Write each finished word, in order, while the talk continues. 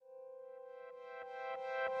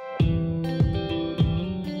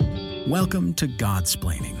Welcome to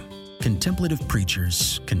Godsplaining, Contemplative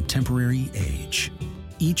Preachers, Contemporary Age.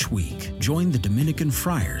 Each week, join the Dominican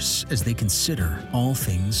friars as they consider all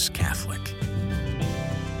things Catholic.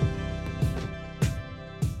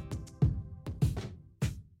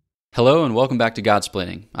 Hello and welcome back to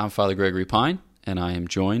Godsplaining. I'm Father Gregory Pine, and I am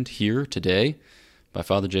joined here today by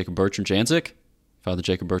Father Jacob Bertrand-Janczyk. Father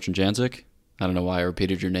Jacob Bertrand-Janczyk, I don't know why I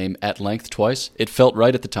repeated your name at length twice. It felt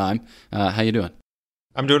right at the time. How you doing?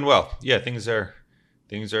 I'm doing well. Yeah, things are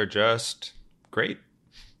just great.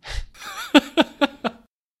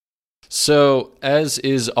 So, as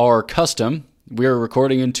is our custom, we are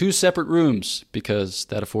recording in two separate rooms because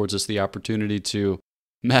that affords us the opportunity to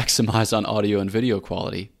maximize on audio and video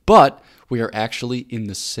quality. But we are actually in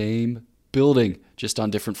the same building, just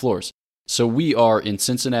on different floors. So we are in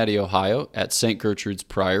Cincinnati, Ohio, at St. Gertrude's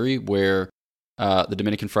Priory, where the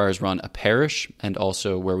Dominican Friars run a parish, and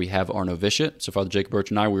also where we have our novitiate. So Father Jacob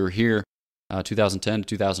Bertrand and I, we were here 2010 to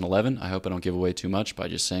 2011. I hope I don't give away too much by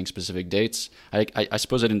just saying specific dates. I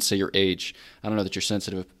suppose I didn't say your age. I don't know that you're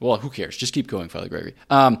sensitive. Well, who cares? Just keep going, Father Gregory.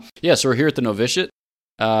 So we're here at the novitiate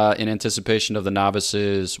in anticipation of the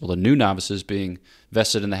novices, the new novices being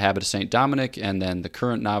vested in the habit of St. Dominic, and then the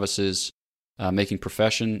current novices making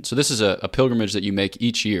profession. So this is a pilgrimage that you make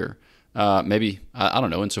each year. Maybe, I don't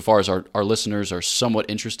know, insofar as our listeners are somewhat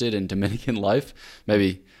interested in Dominican life,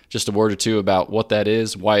 maybe just a word or two about what that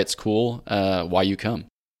is, why it's cool, why you come.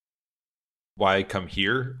 Why I come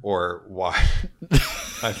here, or why?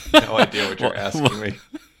 I have no idea what you're asking me.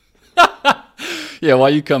 Yeah, why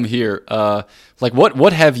you come here.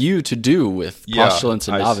 What have you to do with postulants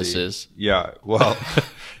and novices? Yeah, well,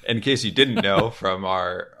 in case you didn't know from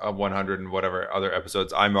our 100 and whatever other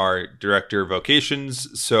episodes, I'm our director of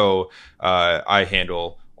vocations. So I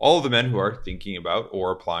handle all of the men who are thinking about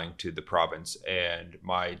or applying to the province. And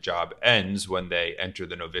my job ends when they enter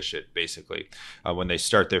the novitiate, basically, when they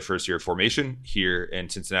start their first year of formation here in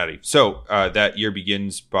Cincinnati. So that year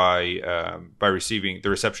begins by receiving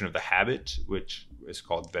the reception of the habit, which is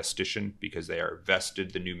called vestition, because they are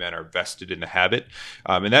vested. The new men are vested in the habit.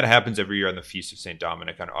 And that happens every year on the Feast of St.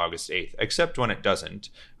 Dominic on August 8th, except when it doesn't,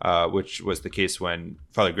 which was the case when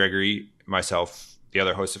Father Gregory, myself, the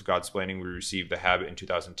other host of Godsplaining, we received the habit in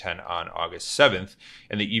 2010 on August 7th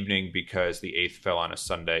in the evening, because the 8th fell on a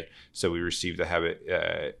Sunday. So we received the habit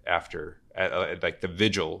after the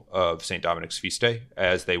vigil of St. Dominic's feast day,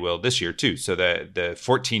 as they will this year too. So the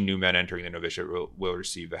 14 new men entering the novitiate will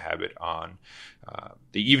receive the habit on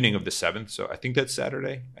the evening of the 7th. So I think that's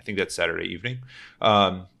Saturday. Evening.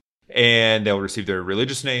 And they'll receive their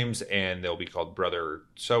religious names, and they'll be called Brother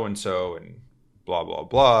so-and-so and blah, blah,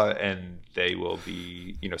 blah. And they will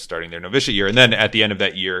be, starting their novitiate year. And then at the end of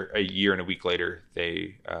that year, a year and a week later,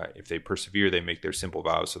 they, if they persevere, they make their simple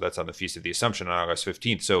vows. So that's on the Feast of the Assumption on August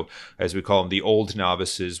 15th. So as we call them, the old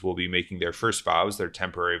novices will be making their first vows, their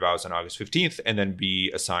temporary vows, on August 15th, and then be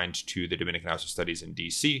assigned to the Dominican House of Studies in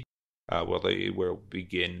D.C., where they will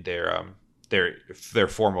begin their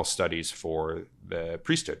formal studies for the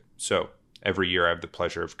priesthood. So every year I have the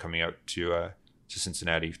pleasure of coming out to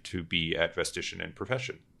Cincinnati to be at vestition and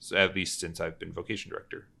profession, so at least since I've been vocation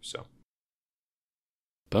director. So,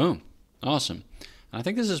 boom, awesome. I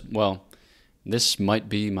think this might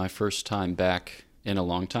be my first time back in a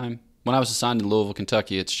long time. When I was assigned in Louisville,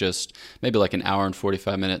 Kentucky, it's just maybe like an hour and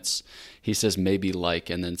 45 minutes. He says maybe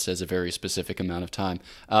and then says a very specific amount of time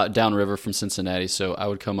downriver from Cincinnati. So I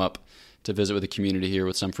would come up to visit with the community here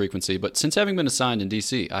with some frequency. But since having been assigned in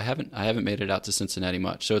D.C., I haven't made it out to Cincinnati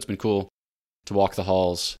much. So it's been cool to walk the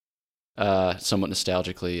halls somewhat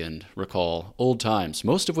nostalgically and recall old times,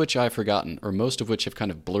 most of which I've forgotten, or most of which have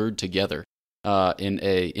kind of blurred together in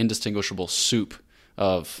a indistinguishable soup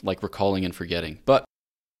of recalling and forgetting. But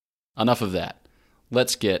enough of that.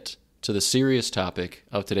 Let's get to the serious topic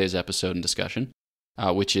of today's episode and discussion,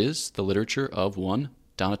 which is the literature of one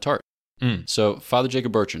Donna Tartt. So, Father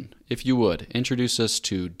Jacob Bertrand, if you would, introduce us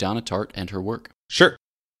to Donna Tartt and her work. Sure.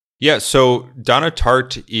 Yeah, so Donna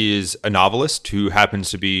Tartt is a novelist who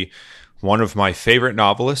happens to be one of my favorite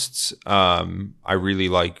novelists. I really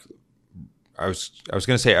like. I was going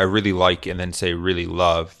to say I really like, and then say really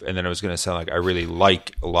love, and then I was going to sound like I really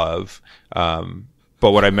like love.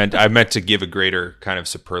 But what I meant to give a greater kind of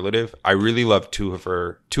superlative. I really love two of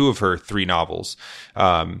her three novels.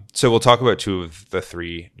 So we'll talk about two of the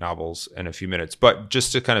three novels in a few minutes. But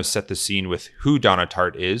just to kind of set the scene with who Donna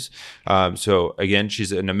Tartt is. So again,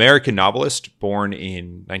 she's an American novelist born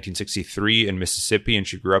in 1963 in Mississippi, and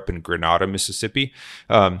she grew up in Grenada, Mississippi.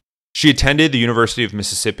 She attended the University of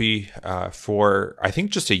Mississippi for, I think,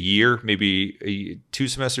 just a year, maybe 2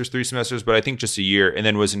 semesters, 3 semesters, but I think just a year, and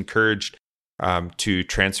then was encouraged to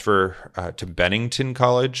transfer to Bennington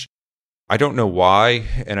College. I don't know why,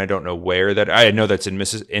 and I don't know where that. I know that's in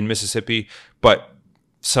Mississippi, but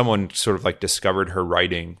someone sort of like discovered her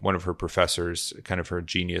writing, one of her professors, kind of her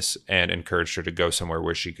genius, and encouraged her to go somewhere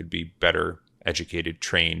where she could be better educated,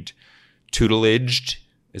 trained, tutelaged.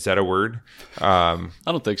 Is that a word? I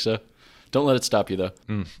don't think so. Don't let it stop you, though.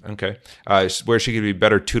 Okay. Where she could be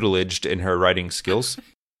better tutelaged in her writing skills.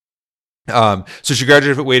 So she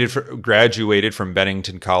graduated from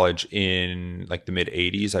Bennington College in like the mid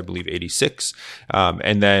 80s, I believe 86,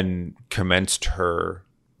 and then commenced her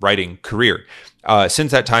writing career.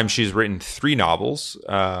 Since that time, she's written 3 novels,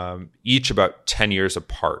 each about 10 years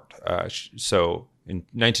apart. So in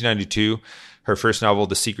 1992, her first novel,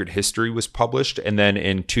 The Secret History, was published, and then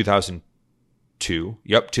in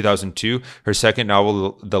 2002, her second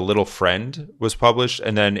novel, The Little Friend, was published,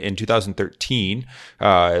 and then in 2013,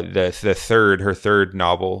 her third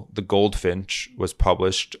novel, The Goldfinch, was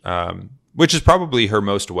published, which is probably her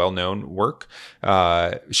most well-known work.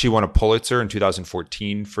 She won a Pulitzer in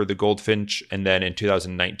 2014 for The Goldfinch, and then in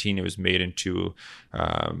 2019 it was made into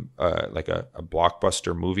like a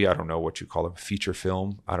blockbuster movie. I don't know what you call them, feature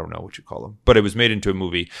film. I don't know what you call them, but it was made into a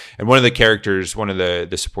movie. And one of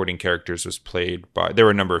the supporting characters was played by. There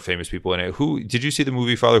were a number of famous people in it. Who did you see the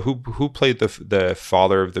movie Father? Who played the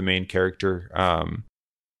father of the main character?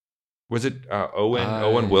 Was it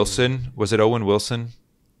Owen Wilson? Was it Owen Wilson?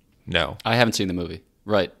 No, I haven't seen the movie.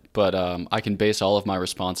 Right, but I can base all of my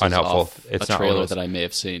responses off a trailer that I may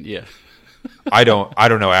have seen. Yeah. I don't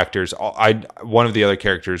know actors. One of the other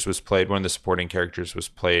characters was played. One of the supporting characters was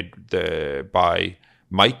played by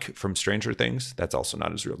Mike from Stranger Things. That's also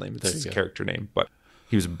not his real name. It's his character name, but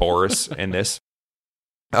he was Boris in this.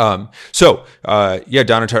 Donna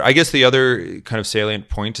Tartt. I guess the other kind of salient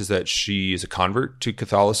point is that she is a convert to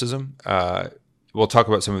Catholicism. We'll talk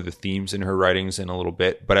about some of the themes in her writings in a little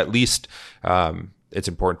bit, but at least it's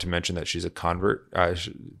important to mention that she's a convert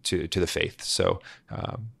to the faith. So,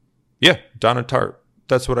 Donna Tartt.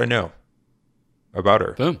 That's what I know about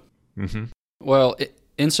her. Boom. Mm-hmm. Well,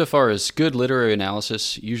 insofar as good literary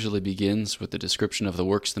analysis usually begins with the description of the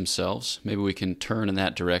works themselves, maybe we can turn in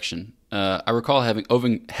that direction. I recall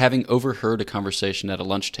having overheard a conversation at a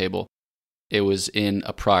lunch table. It was in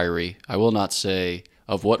a priory. I will not say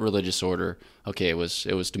of what religious order. Okay, it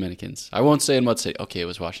was Dominicans. I won't say in what state. Okay, it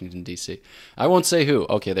was Washington, D.C. I won't say who.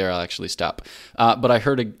 Okay, there I'll actually stop. But I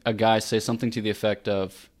heard a guy say something to the effect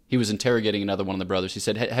of, he was interrogating another one of the brothers. He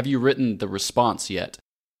said, have you written the response yet?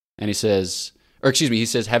 And he says,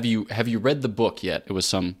 have you read the book yet? It was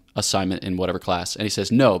some assignment in whatever class. And he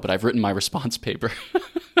says, no, but I've written my response paper.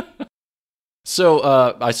 So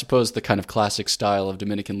I suppose the kind of classic style of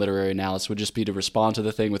Dominican literary analysis would just be to respond to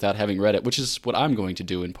the thing without having read it, which is what I'm going to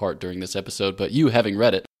do in part during this episode. But you, having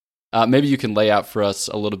read it, maybe you can lay out for us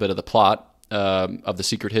a little bit of the plot of The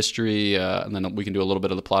Secret History, and then we can do a little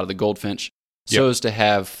bit of the plot of The Goldfinch, so as to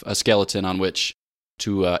have a skeleton on which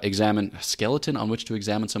to examine some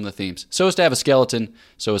of the themes. So as to have a skeleton,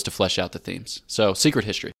 so as to flesh out the themes. So, Secret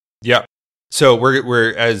History. Yeah. So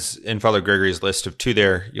we're as in Father Gregory's list of 2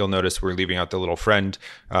 there, you'll notice we're leaving out The Little Friend.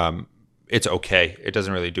 It's okay. It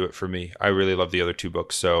doesn't really do it for me. I really love the other 2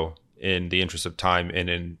 books. So in the interest of time and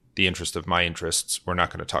in the interest of my interests, we're not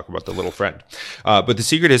going to talk about The Little Friend. But The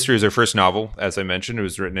Secret History is her first novel. As I mentioned, it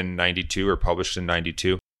was written in 92 or published in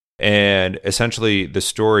 92. And essentially the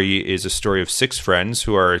story is a story of 6 friends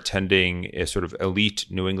who are attending a sort of elite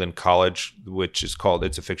New England college, which is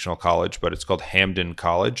it's a fictional college, but it's called Hamden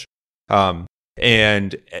College.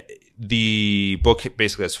 And the book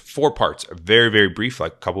basically has 4 parts, a very, very brief,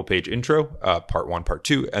 like couple page intro, part 1, part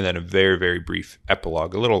 2, and then a very, very brief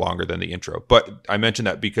epilogue, a little longer than the intro. But I mention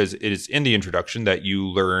that because it is in the introduction that you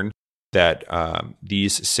learn that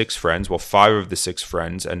these 6 friends, 5 of the 6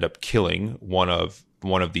 friends end up killing one of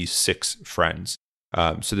these 6 friends.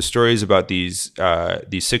 So the story is about these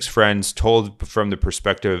 6 friends told from the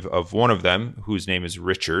perspective of one of them, whose name is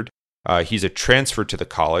Richard. He's a transfer to the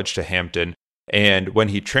college, to Hampton. And when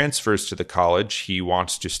he transfers to the college, he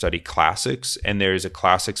wants to study classics. And there's a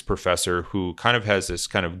classics professor who kind of has this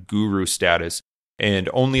kind of guru status and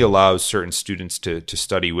only allows certain students to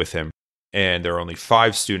study with him. And there are only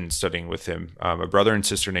 5 students studying with him, a brother and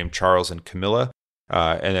sister named Charles and Camilla,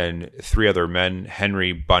 and then 3 other men,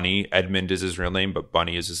 Henry, Bunny, Edmund is his real name, but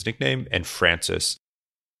Bunny is his nickname, and Francis.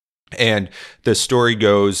 And the story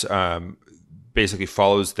goes, basically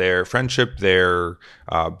follows their friendship, their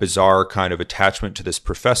bizarre kind of attachment to this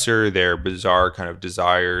professor, their bizarre kind of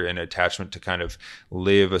desire and attachment to kind of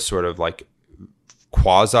live a sort of like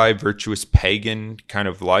quasi-virtuous pagan kind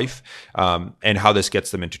of life, and how this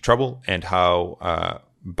gets them into trouble, and how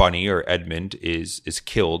Bunny or Edmund is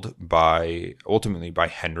killed ultimately by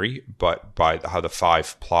Henry, but by how the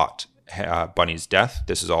five plot Bunny's death.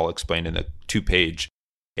 This is all explained in the 2-page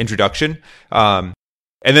introduction. And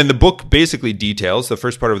then the book basically details, the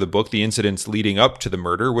first part of the book, the incidents leading up to the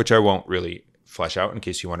murder, which I won't really flesh out in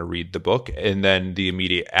case you want to read the book, and then the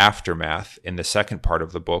immediate aftermath in the second part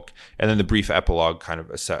of the book, and then the brief epilogue kind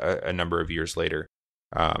of a number of years later.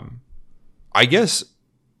 I guess,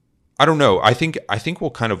 I don't know. I think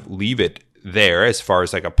we'll kind of leave it there as far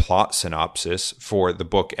as like a plot synopsis for the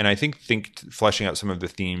book. And I think fleshing out some of the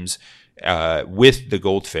themes with the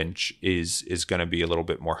Goldfinch is going to be a little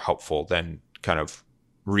bit more helpful than kind of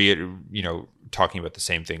talking about the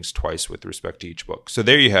same things twice with respect to each book. So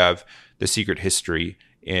there you have The Secret History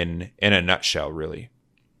in a nutshell, really.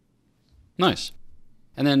 Nice.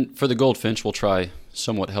 And then for the Goldfinch, we'll try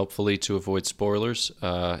somewhat helpfully to avoid spoilers,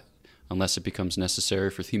 unless it becomes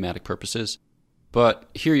necessary for thematic purposes. But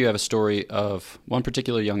here you have a story of one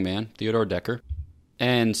particular young man, Theodore Decker,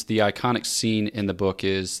 and the iconic scene in the book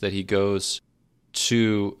is that he goes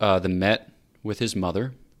to the Met with his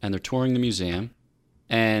mother, and they're touring the museum.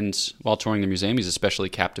 And while touring the museum, he's especially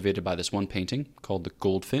captivated by this one painting called The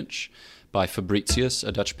Goldfinch by Fabritius,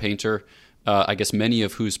 a Dutch painter, I guess many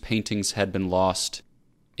of whose paintings had been lost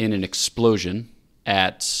in an explosion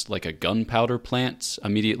at like a gunpowder plant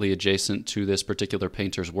immediately adjacent to this particular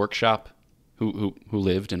painter's workshop, who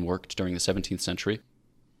lived and worked during the 17th century.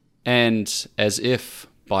 And as if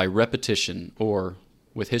by repetition or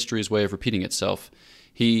with history's way of repeating itself,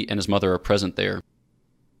 he and his mother are present there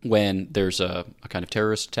when there's a kind of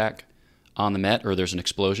terrorist attack on the Met, or there's an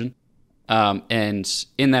explosion. And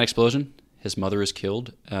in that explosion, his mother is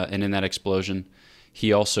killed. And in that explosion,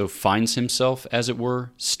 he also finds himself, as it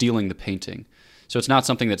were, stealing the painting. So it's not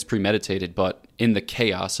something that's premeditated, but in the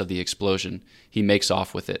chaos of the explosion, he makes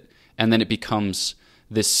off with it. And then it becomes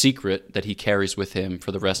this secret that he carries with him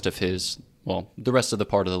for the rest of the rest of the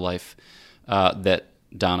part of the life that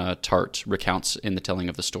Donna Tartt recounts in the telling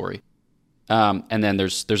of the story. And then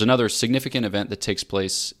there's another significant event that takes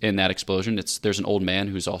place in that explosion. There's an old man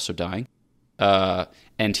who's also dying,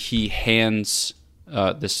 and he hands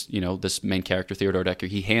this main character, Theodore Decker,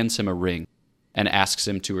 he hands him a ring and asks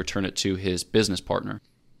him to return it to his business partner.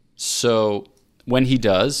 So when he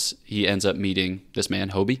does, he ends up meeting this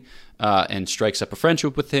man, Hobie, and strikes up a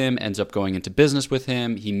friendship with him, ends up going into business with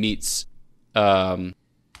him. He meets, basically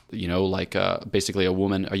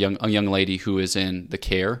a young lady who is in the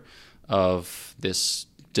care of this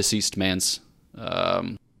deceased man's,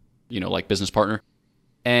 business partner.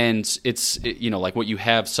 And it's what you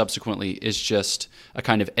have subsequently is just a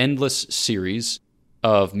kind of endless series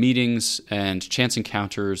of meetings and chance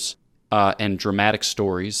encounters and dramatic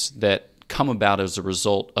stories that come about as a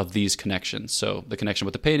result of these connections. So the connection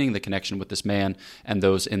with the painting, the connection with this man, and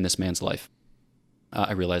those in this man's life.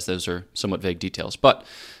 I realize those are somewhat vague details, but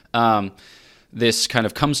this kind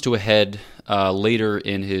of comes to a head later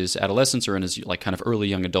in his adolescence or in his kind of early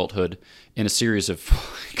young adulthood in a series of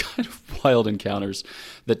kind of wild encounters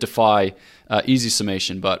that defy easy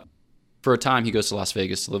summation. But for a time, he goes to Las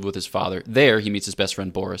Vegas to live with his father. There, he meets his best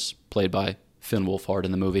friend Boris, played by Finn Wolfhard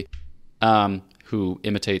in the movie, who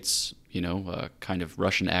imitates a kind of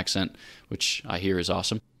Russian accent, which I hear is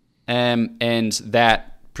awesome. And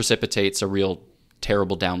that precipitates a real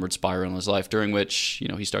terrible downward spiral in his life, during which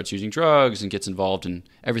he starts using drugs and gets involved in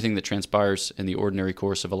everything that transpires in the ordinary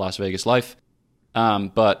course of a Las Vegas life.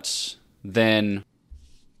 But then,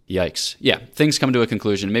 yikes! Yeah, things come to a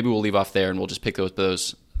conclusion. Maybe we'll leave off there, and we'll just pick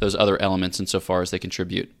those other elements insofar as they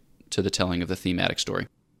contribute to the telling of the thematic story.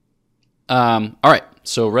 All right,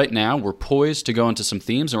 so right now we're poised to go into some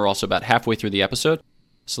themes, and we're also about halfway through the episode.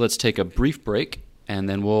 So let's take a brief break, and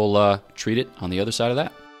then we'll treat it on the other side of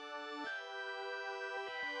that.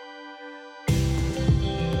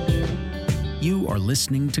 You are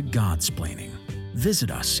listening to Godsplaining.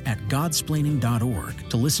 Visit us at godsplaining.org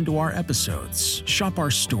to listen to our episodes, shop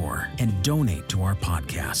our store, and donate to our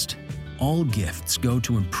podcast. All gifts go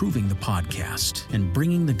to improving the podcast and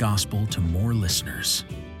bringing the gospel to more listeners.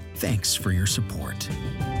 Thanks for your support.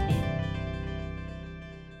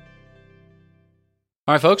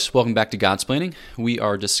 All right, folks, welcome back to Godsplaining. We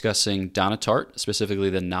are discussing Donna Tartt,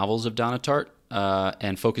 specifically the novels of Donna Tartt,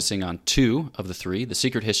 and focusing on two of the three, The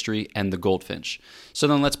Secret History and The Goldfinch. So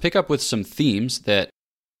then let's pick up with some themes that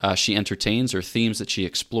she entertains, or themes that she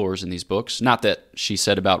explores in these books. Not that she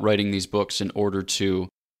set about writing these books in order to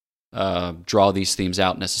draw these themes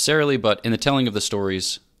out necessarily, but in the telling of the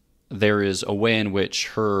stories, there is a way in which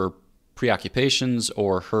her preoccupations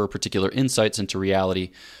or her particular insights into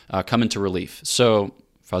reality come into relief. So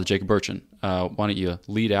Father Jacob Burchin, why don't you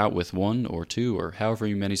lead out with one or two or however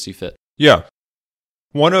many see fit? Yeah.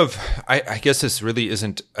 I guess this really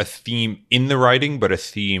isn't a theme in the writing, but a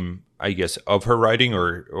theme, I guess, of her writing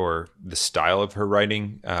or the style of her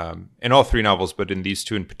writing. In all three novels, but in these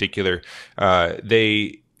two in particular,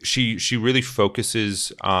 she really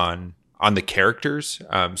focuses on the characters.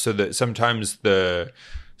 So that sometimes the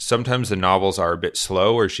novels are a bit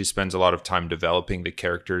slow, or she spends a lot of time developing the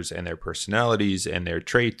characters and their personalities and their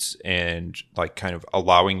traits and like kind of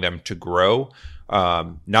allowing them to grow.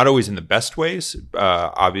 Not always in the best ways,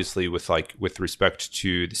 obviously with respect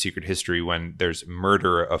to The Secret History, when there's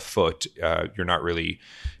murder afoot, you're not really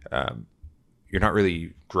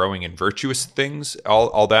growing in virtuous things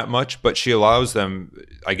all that much, but she allows them,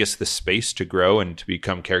 I guess, the space to grow and to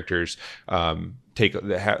become characters, let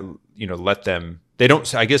them, they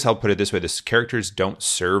don't, I guess I'll put it this way, the characters don't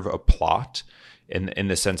serve a plot in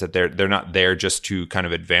the sense that they're not there just to kind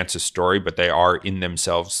of advance a story, but they are in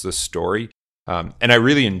themselves the story. And I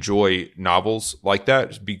really enjoy novels like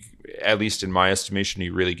that. At least in my estimation,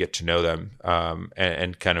 you really get to know them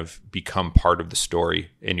and kind of become part of the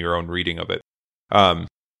story in your own reading of it.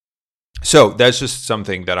 So that's just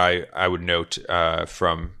something that I would note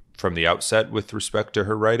from the outset with respect to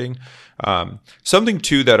her writing. Something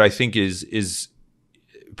too that I think is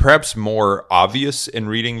perhaps more obvious in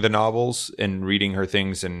reading the novels and reading her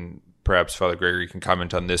things, and perhaps Father Gregory can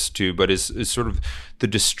comment on this too, but is sort of the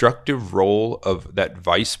destructive role of that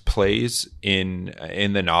vice plays in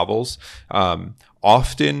the novels.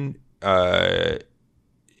 Often,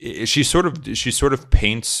 she sort of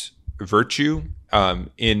paints virtue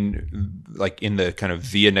in the kind of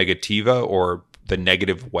via negativa, or the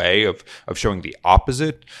negative way of showing the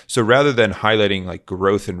opposite. So rather than highlighting like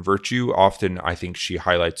growth and virtue, often I think she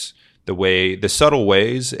highlights the subtle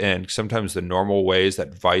ways and sometimes the normal ways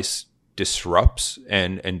that vice disrupts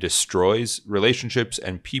and destroys relationships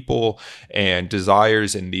and people and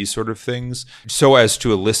desires and these sort of things, so as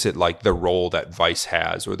to elicit like the role that vice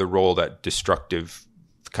has, or the role that destructive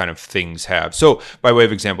kind of things have. So by way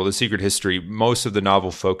of example, The Secret History, most of the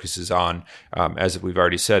novel focuses on, as we've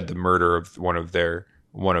already said, the murder of one of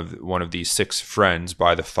these 6 friends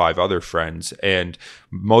by the 5 other friends, and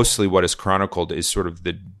mostly what is chronicled is sort of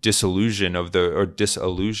the disillusion of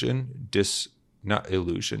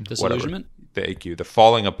disillusionment. Thank you. The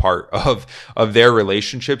falling apart of their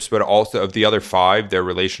relationships, but also of the other 5, their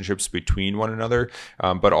relationships between one another,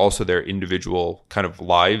 but also their individual kind of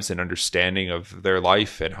lives and understanding of their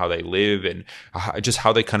life and how they live, and just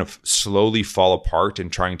how they kind of slowly fall apart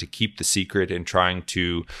and trying to keep the secret and trying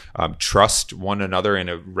to trust one another in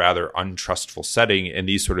a rather untrustful setting and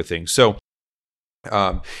these sort of things. So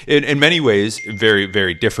in many ways, very,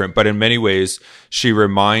 very different, but in many ways, she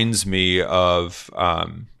reminds me of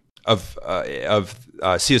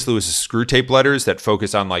C.S. Lewis's Screw Tape Letters, that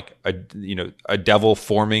focus on like a devil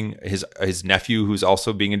forming his nephew who's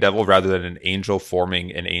also being a devil, rather than an angel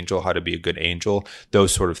forming an angel, how to be a good angel,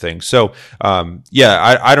 those sort of things. So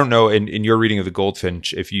I don't know in your reading of The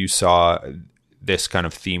Goldfinch if you saw this kind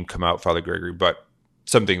of theme come out, Father Gregory, but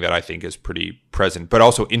something that I think is pretty present, but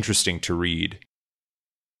also interesting to read.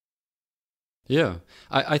 Yeah,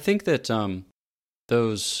 I think that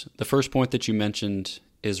the first point that you mentioned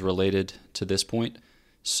is related to this point,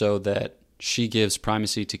 so that she gives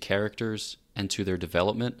primacy to characters and to their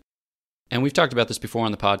development. And we've talked about this before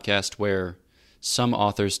on the podcast, where some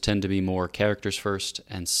authors tend to be more characters first,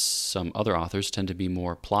 and some other authors tend to be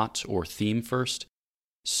more plot or theme first.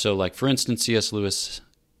 So like, for instance, C.S. Lewis,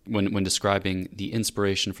 when describing the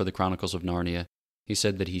inspiration for the Chronicles of Narnia, he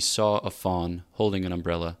said that he saw a faun holding an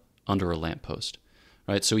umbrella under a lamppost,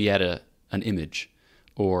 right? So he had an image,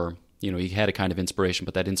 or he had a kind of inspiration,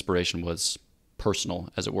 but that inspiration was personal,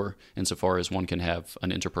 as it were, insofar as one can have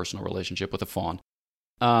an interpersonal relationship with a faun.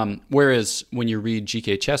 Whereas when you read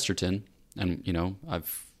G.K. Chesterton, and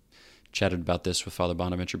I've chatted about this with Father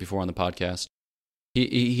Bonaventure before on the podcast,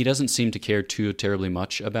 he doesn't seem to care too terribly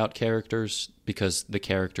much about characters, because the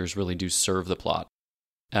characters really do serve the plot,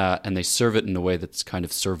 and they serve it in a way that's kind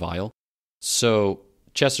of servile. So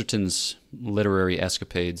Chesterton's literary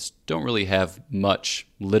escapades don't really have much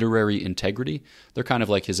literary integrity. They're kind of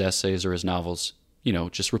like his essays or his novels,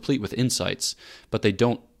 just replete with insights, but they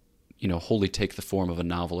don't, wholly take the form of a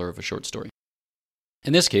novel or of a short story.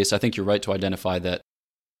 In this case, I think you're right to identify that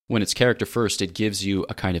when it's character first, it gives you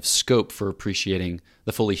a kind of scope for appreciating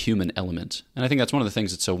the fully human element. And I think that's one of the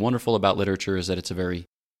things that's so wonderful about literature, is that it's a very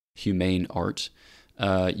humane art.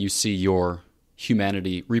 You see your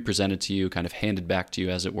humanity represented to you, kind of handed back to you,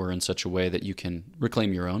 as it were, in such a way that you can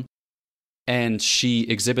reclaim your own. And she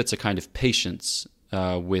exhibits a kind of patience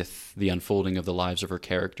with the unfolding of the lives of her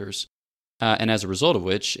characters. And as a result of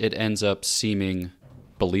which, it ends up seeming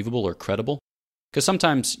believable or credible. Because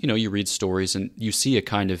sometimes, you read stories and you see a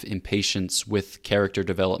kind of impatience with character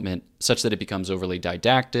development such that it becomes overly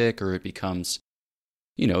didactic, or it becomes,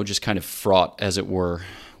 just kind of fraught, as it were,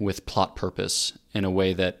 with plot purpose in a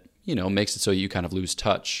way that, makes it so you kind of lose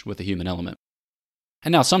touch with the human element.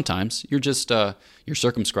 And now sometimes you're just, you're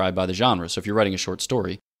circumscribed by the genre. So if you're writing a short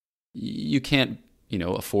story, you can't,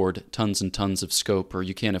 afford tons and tons of scope, or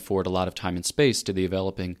you can't afford a lot of time and space to the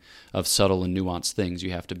developing of subtle and nuanced things.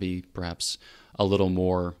 You have to be perhaps a little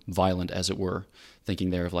more violent, as it were, thinking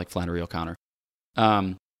there of like Flannery O'Connor.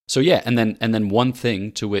 So yeah, and then one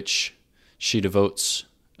thing to which she devotes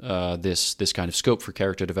this kind of scope for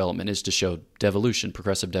character development is to show devolution,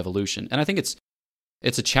 progressive devolution. And I think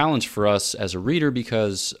it's a challenge for us as a reader,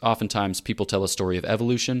 because oftentimes people tell a story of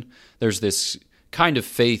evolution. There's this kind of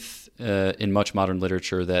faith in much modern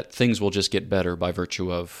literature that things will just get better by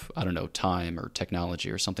virtue of, time or technology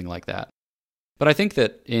or something like that. But I think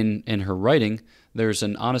that in her writing, there's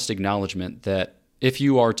an honest acknowledgement that if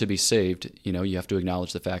you are to be saved, you have to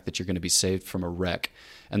acknowledge the fact that you're going to be saved from a wreck.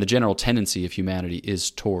 And the general tendency of humanity is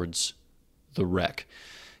towards the wreck.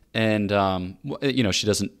 And, she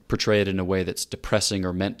doesn't portray it in a way that's depressing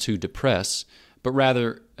or meant to depress, but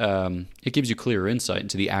rather it gives you clearer insight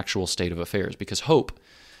into the actual state of affairs. Because hope,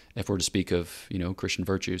 if we're to speak of, Christian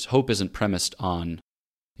virtues, hope isn't premised on,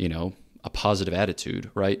 a positive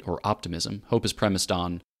attitude, right? Or optimism. Hope is premised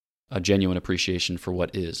on a genuine appreciation for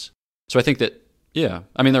what is. So I think that, there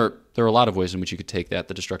are a lot of ways in which you could take that,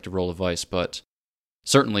 the destructive role of vice, but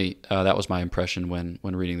certainly that was my impression when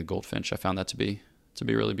reading The Goldfinch. I found that to be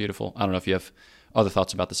really beautiful. I don't know if you have other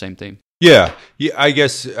thoughts about the same theme. Yeah, I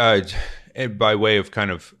guess by way of kind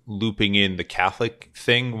of looping in the Catholic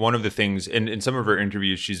thing, one of the things, in some of her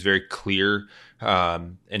interviews, she's very clear,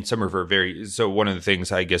 and some of her so one of the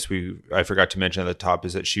things I guess I forgot to mention at the top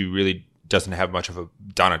is that she really doesn't have much of a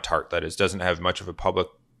Donna Tartt, that is, doesn't have much of a public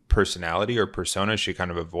personality or persona. She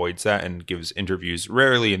kind of avoids that and gives interviews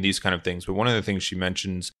rarely in these kind of things. But one of the things she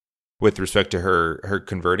mentions with respect to her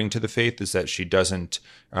converting to the faith is that she doesn't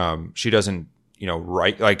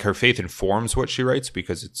write, like, her faith informs what she writes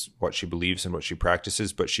because it's what she believes and what she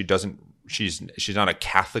practices, but she's not a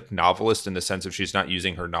Catholic novelist in the sense of she's not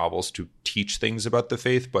using her novels to teach things about the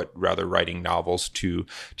faith, but rather writing novels to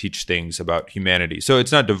teach things about humanity. So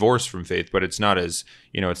it's not divorced from faith, but it's not as,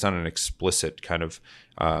 it's not an explicit kind of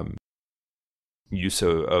use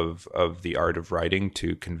of the art of writing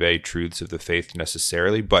to convey truths of the faith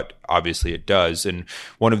necessarily, but obviously it does. And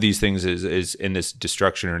one of these things is in this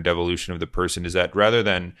destruction or devolution of the person is that rather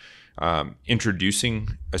than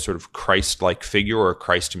introducing a sort of Christ-like figure or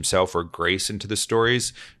Christ himself or grace into the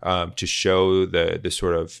stories to show the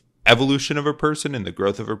sort of evolution of a person and the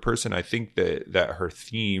growth of a person, I think that her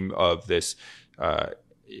theme of this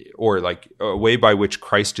or like a way by which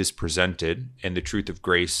Christ is presented and the truth of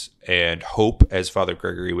grace and hope, as Father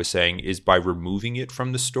Gregory was saying, is by removing it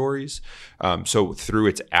from the stories. So through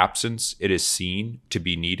its absence, it is seen to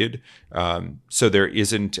be needed. So there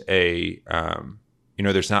isn't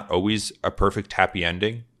there's not always a perfect happy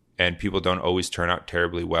ending, and people don't always turn out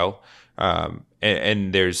terribly well. And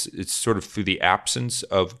it's sort of through the absence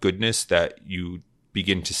of goodness that you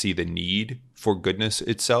begin to see the need for goodness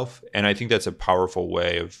itself. And I think that's a powerful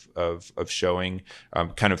way of showing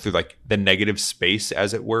kind of through like the negative space,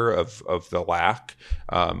 as it were, of the lack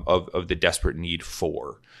of the desperate need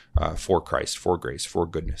for Christ, for grace, for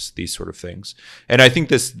goodness, these sort of things. And I think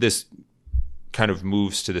this kind of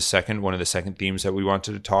moves to one of the second themes that we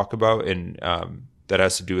wanted to talk about, and that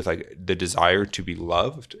has to do with like the desire to be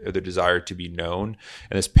loved or the desire to be known.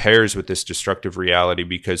 And this pairs with this destructive reality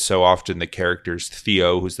because so often the characters,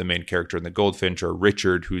 Theo, who's the main character in The Goldfinch, or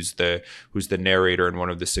Richard, who's the narrator and one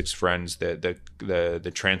of the six friends,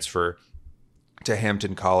 the transfer to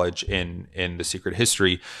Hampton College in The Secret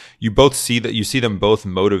History, you see them both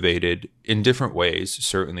motivated in different ways,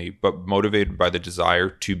 certainly, but motivated by the desire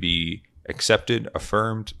to be accepted,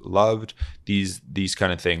 affirmed, loved, these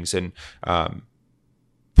kind of things. And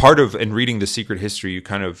part of, in reading The Secret History, you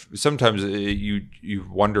kind of, sometimes you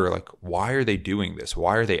wonder, like, why are they doing this?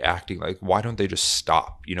 Why are they acting like, why don't they just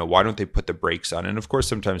stop? Why don't they put the brakes on? And of course,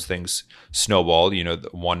 sometimes things snowball,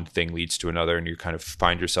 one thing leads to another and you kind of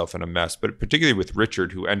find yourself in a mess. But particularly with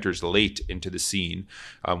Richard, who enters late into the scene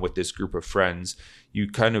with this group of friends, you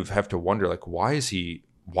kind of have to wonder, like, why is he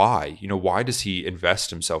why? Why does he invest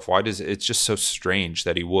himself? It's just so strange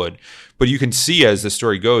that he would. But you can see as the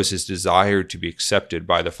story goes, his desire to be accepted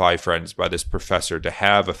by the five friends, by this professor, to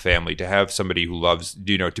have a family, to have somebody who loves,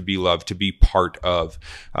 to be loved, to be part of,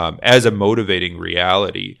 as a motivating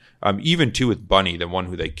reality. Even too with Bunny, the one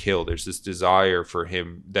who they kill, there's this desire for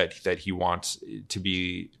him that he wants to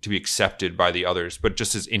be accepted by the others, but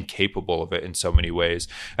just is incapable of it in so many ways.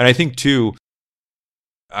 And I think too,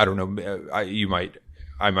 I don't know,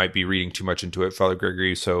 I might be reading too much into it, Father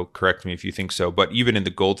Gregory, so correct me if you think so. But even in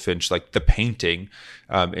the Goldfinch, like the painting,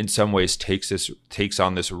 in some ways takes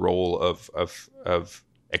on this role of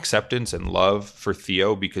acceptance and love for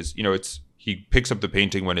Theo, because he picks up the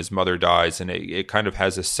painting when his mother dies, and it kind of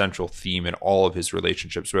has a central theme in all of his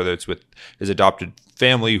relationships, whether it's with his adopted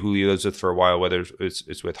family, who he lives with for a while, whether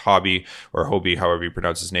it's with Hobie, or Hobie, however you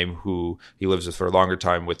pronounce his name, who he lives with for a longer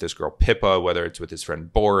time, with this girl Pippa, whether it's with his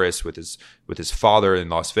friend Boris, with his father in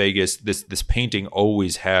Las Vegas. This painting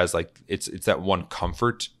always has, like, it's that one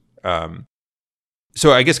comfort.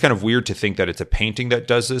 So I guess kind of weird to think that it's a painting that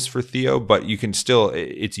does this for Theo, but you can still,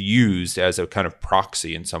 it's used as a kind of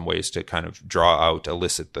proxy in some ways to kind of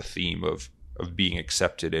elicit the theme of being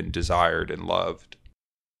accepted and desired and loved.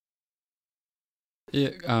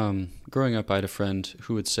 Yeah, growing up, I had a friend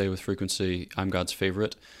who would say with frequency, "I'm God's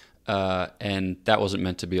favorite." And that wasn't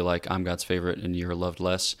meant to be like, "I'm God's favorite and you're loved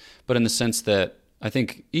less," but in the sense that I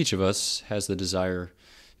think each of us has the desire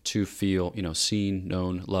to feel, seen,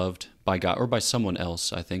 known, loved by God, or by someone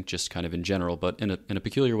else, I think, just kind of in general, but in a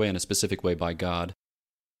peculiar way, in a specific way, by God.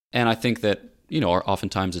 And I think that,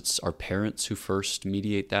 oftentimes it's our parents who first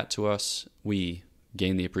mediate that to us. We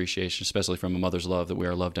gain the appreciation, especially from a mother's love, that we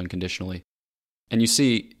are loved unconditionally. And you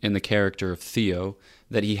see in the character of Theo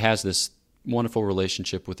that he has this wonderful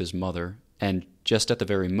relationship with his mother, and just at the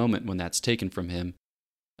very moment when that's taken from him,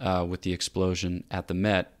 with the explosion at the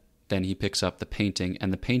Met, then he picks up the painting,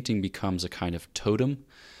 and the painting becomes a kind of totem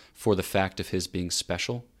for the fact of his being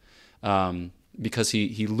special, because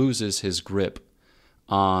he loses his grip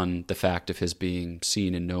on the fact of his being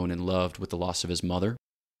seen and known and loved with the loss of his mother.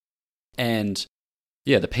 And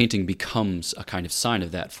yeah, the painting becomes a kind of sign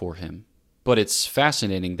of that for him. But it's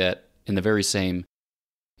fascinating that in the very same,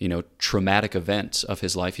 traumatic event of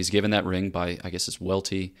his life, he's given that ring by, I guess it's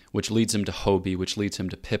Welty, which leads him to Hobie, which leads him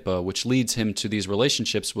to Pippa, which leads him to these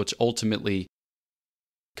relationships which ultimately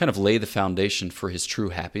kind of lay the foundation for his true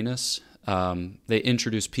happiness. They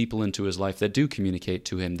introduce people into his life that do communicate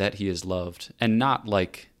to him that he is loved, and not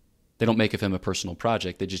like they don't make of him a personal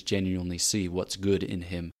project. They just genuinely see what's good in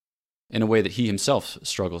him in a way that he himself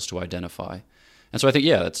struggles to identify. And so I think,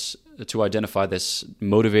 that's to identify this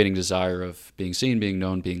motivating desire of being seen, being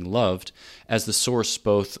known, being loved as the source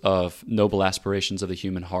both of noble aspirations of the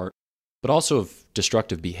human heart, but also of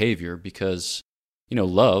destructive behavior, because,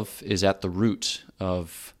 love is at the root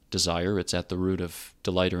of desire. It's at the root of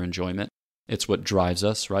delight or enjoyment. It's what drives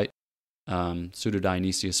us, right? Pseudo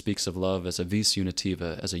Dionysius speaks of love as a vis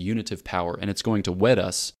unitiva, as a unitive power, and it's going to wed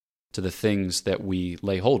us to the things that we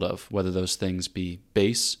lay hold of, whether those things be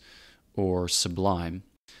base or sublime.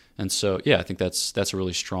 And so, I think that's a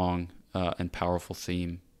really strong and powerful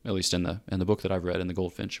theme, at least in the book that I've read, in the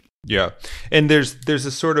Goldfinch. Yeah, and there's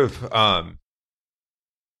a sort of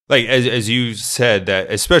like as you said,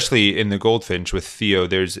 that especially in the Goldfinch with Theo,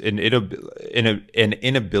 there's an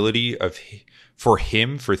inability for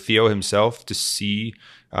Theo himself to see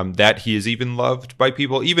that he is even loved by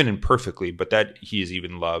people, even imperfectly, but that he is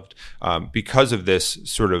even loved because of this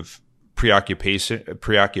sort of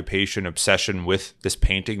preoccupation, obsession with this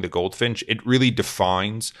painting, the Goldfinch. It really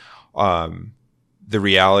defines the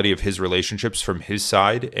reality of his relationships from his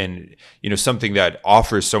side, and something that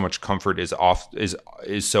offers so much comfort is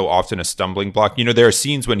so often a stumbling block. There are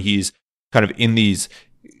scenes when he's kind of in these,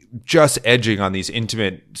 just edging on these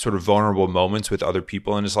intimate, sort of vulnerable moments with other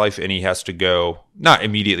people in his life, and he has to go, not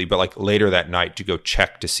immediately, but like later that night, to go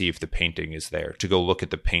check to see if the painting is there, to go look at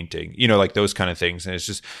the painting, like those kind of things. And it's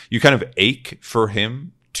just, you kind of ache for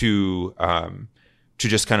him to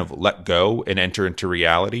just kind of let go and enter into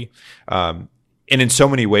reality. And in so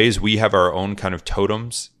many ways, we have our own kind of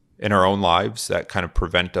totems in our own lives that kind of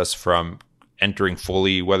prevent us from entering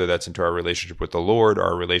fully, whether that's into our relationship with the Lord or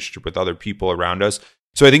our relationship with other people around us.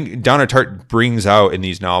 So I think Donna Tartt brings out in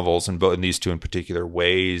these novels, and both in these two in particular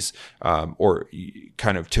ways, or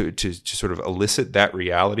kind of to sort of elicit that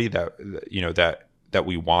reality that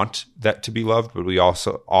we want that to be loved, but we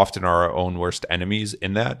also often are our own worst enemies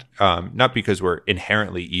in that. Not because we're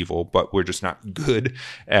inherently evil, but we're just not good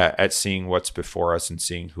at seeing what's before us and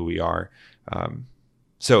seeing who we are. I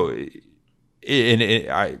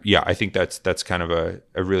think that's kind of a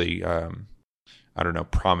really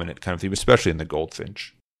prominent kind of theme, especially in the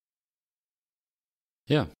Goldfinch.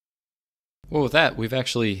 Yeah. Well, with that, we've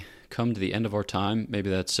actually come to the end of our time. Maybe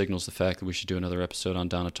that signals the fact that we should do another episode on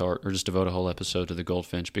Donna Tartt, or just devote a whole episode to the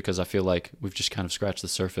Goldfinch, because I feel like we've just kind of scratched the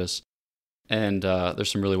surface. And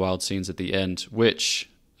there's some really wild scenes at the end, which,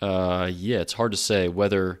 it's hard to say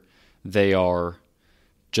whether they are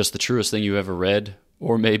just the truest thing you ever read,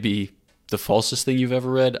 or maybe the falsest thing you've ever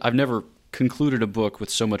read. I've never concluded a book with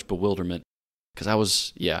so much bewilderment, because I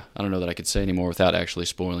don't know that I could say any more without actually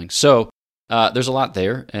spoiling. So there's a lot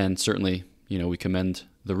there, and certainly, we commend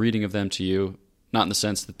the reading of them to you, not in the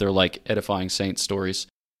sense that they're like edifying saint stories,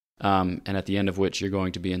 and at the end of which you're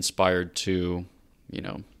going to be inspired to,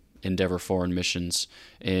 endeavor foreign missions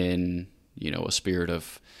in, a spirit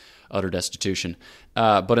of utter destitution.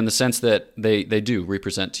 But in the sense that they do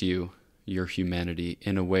represent to you your humanity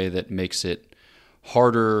in a way that makes it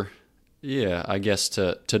harder, I guess,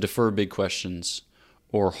 to defer big questions,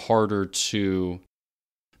 or harder to,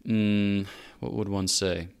 what would one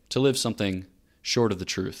say? To live something short of the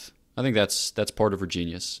truth. I think that's part of her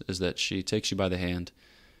genius, is that she takes you by the hand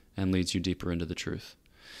and leads you deeper into the truth.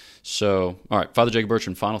 So, all right, Father Jacob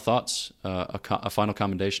Bertrand, final thoughts, a final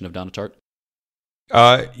commendation of Donna Tartt?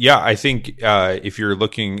 I think if you're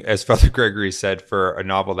looking, as Father Gregory said, for a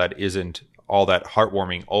novel that isn't all that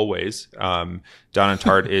heartwarming always, Donna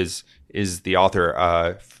Tartt is the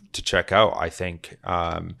author to check out, I think.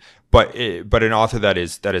 But an author that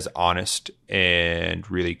is honest and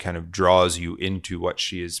really kind of draws you into what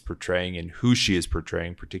she is portraying and who she is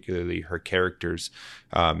portraying, particularly her characters,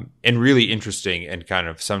 in really interesting and kind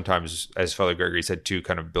of sometimes, as Father Gregory said too,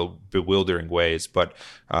 kind of bewildering ways. But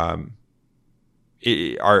are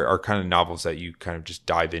kind of novels that you kind of just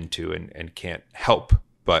dive into and can't help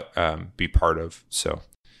but be part of. So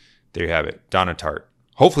there you have it, Donna Tartt.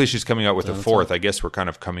 Hopefully she's coming out with a fourth. I guess we're kind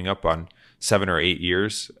of coming up on 7 or 8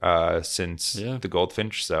 years since the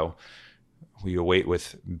Goldfinch, so we await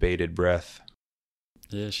with bated breath.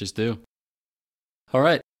 Yeah, she's due. All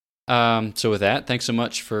right. So with that, thanks so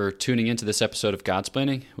much for tuning into this episode of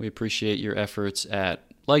Godsplaining. We appreciate your efforts at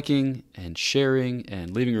liking and sharing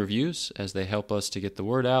and leaving reviews, as they help us to get the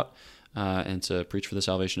word out and to preach for the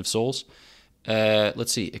salvation of souls.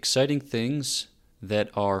 Let's see, exciting things that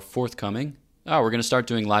are forthcoming. We're going to start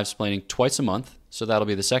doing live-splaining twice a month, so that'll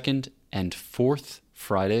be the second and fourth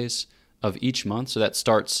Fridays of each month. So that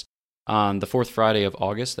starts on the fourth Friday of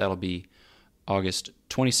August. That'll be August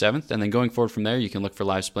 27th. And then going forward from there, you can look for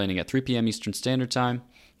live-splaining at 3 p.m. Eastern Standard Time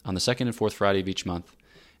on the second and fourth Friday of each month.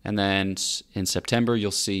 And then in September,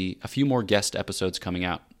 you'll see a few more guest episodes coming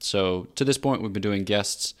out. So to this point, we've been doing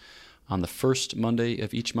guests on the first Monday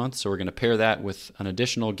of each month. So we're going to pair that with an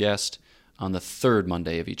additional guest on the third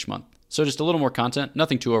Monday of each month. So just a little more content,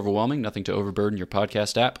 nothing too overwhelming, nothing to overburden your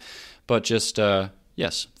podcast app, but just,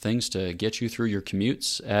 things to get you through your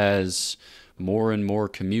commutes as more and more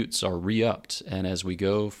commutes are re-upped. And as we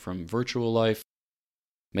go from virtual life,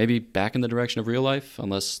 maybe back in the direction of real life,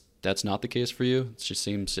 unless that's not the case for you. It just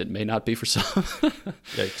seems it may not be for some.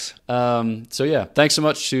 Yikes. Thanks so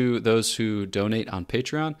much to those who donate on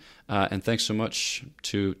Patreon. And thanks so much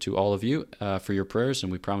to all of you for your prayers,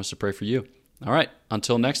 and we promise to pray for you. All right,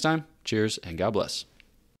 until next time, cheers and God bless.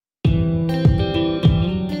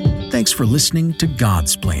 Thanks for listening to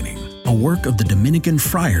Godsplaining, a work of the Dominican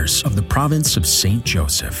Friars of the province of St.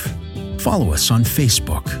 Joseph. Follow us on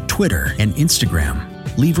Facebook, Twitter, and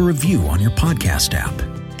Instagram. Leave a review on your podcast app.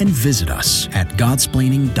 And visit us at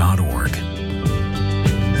godsplaining.org.